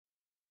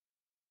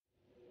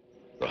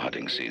The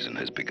hunting season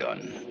has begun.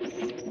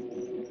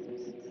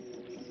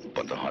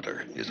 But the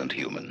hunter isn't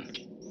human.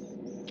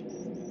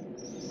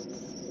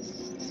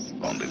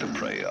 Only the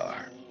prey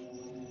are.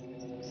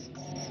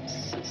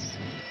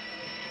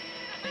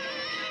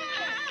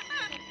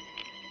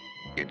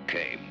 It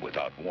came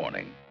without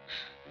warning.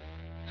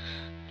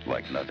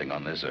 Like nothing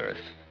on this earth.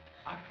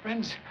 Our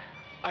friends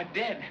are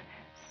dead.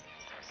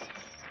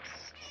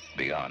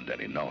 Beyond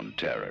any known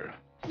terror.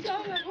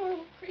 Stop that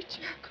horrible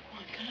creature. Come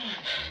on, come on.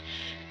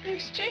 They're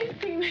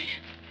chasing me.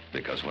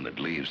 Because when it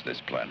leaves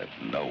this planet,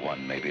 no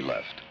one may be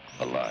left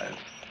alive.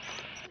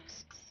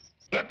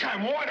 Look,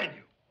 I'm warning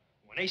you.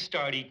 When they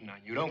start eating on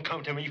you, don't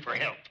come to me for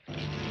help.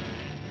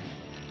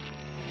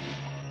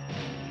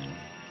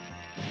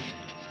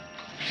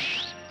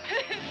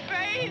 It's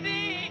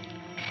crazy.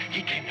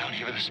 He came down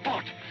here with a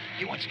sport.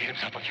 He wants to get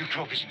himself a few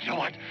trophies. And you know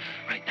what?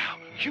 Right now,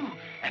 you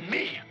and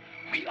me,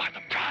 we are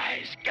the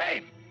prize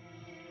game.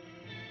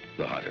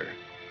 The hunter.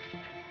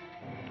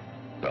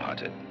 The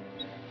hunted.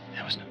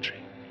 There was no tree.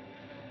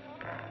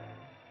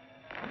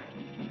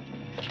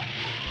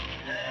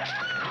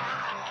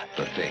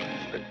 The thing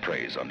that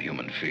preys on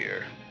human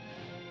fear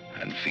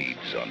and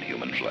feeds on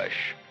human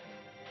flesh.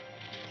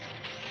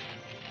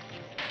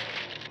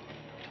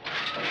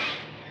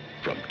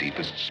 From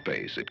deepest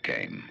space it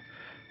came,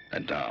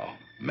 and now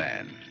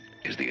man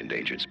is the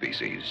endangered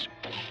species.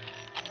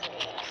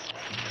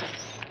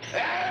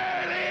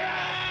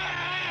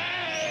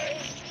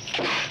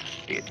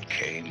 It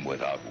came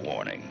without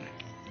warning,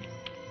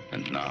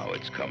 and now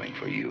it's coming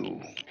for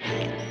you.